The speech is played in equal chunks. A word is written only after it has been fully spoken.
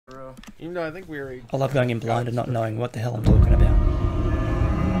Even though I think we already... I love going in blind and not knowing what the hell I'm talking about.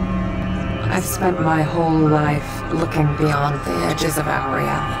 I've spent my whole life looking beyond the edges of our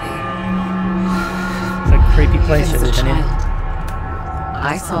reality. It's a creepy place to live in.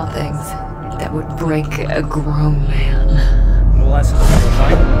 I saw things that would break a grown man. Well, that's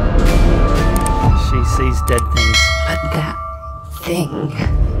fine. She sees dead things. But that thing...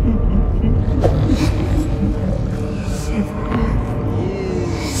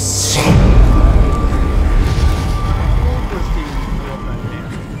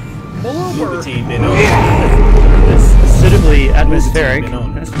 It's suitably atmospheric,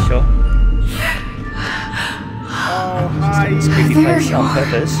 that's for sure. Oh, hi. It's creepy place on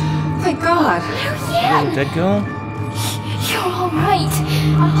purpose. Thank God. Little dead girl. You're alright.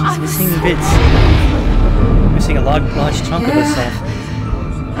 She's missing bits. Missing a large chunk of herself.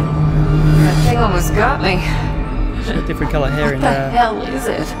 That thing almost got me. She's got different colour hair in What the hell is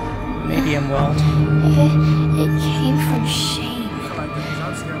it? medium world. It came from shame.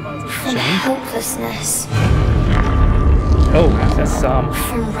 From helplessness. Oh, that's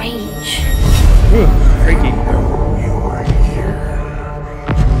From rage. ooh, freaky.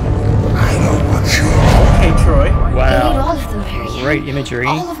 Hey, Troy. I need Wow. all of them, Mary. Great imagery.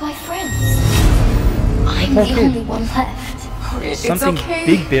 All of my friends. I'm the only one left. It's Something okay.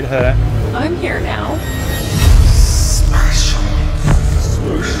 big bit her. I'm here now.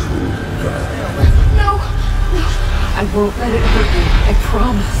 No. I won't let it hurt you. I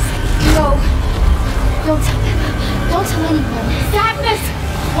promise. No. Don't tell anyone. Sadness!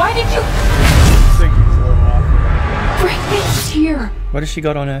 Why did you bring me here? What has she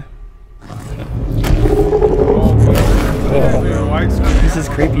got on her? Oh, This is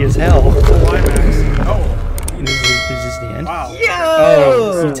creepy as hell. Oh. This is the end. Wow.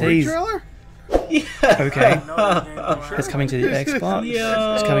 Oh, it's a tease. Trailer? Okay. It's coming to the Xbox.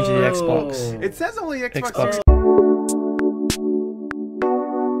 It's coming to the Xbox. It says only Xbox. Xbox.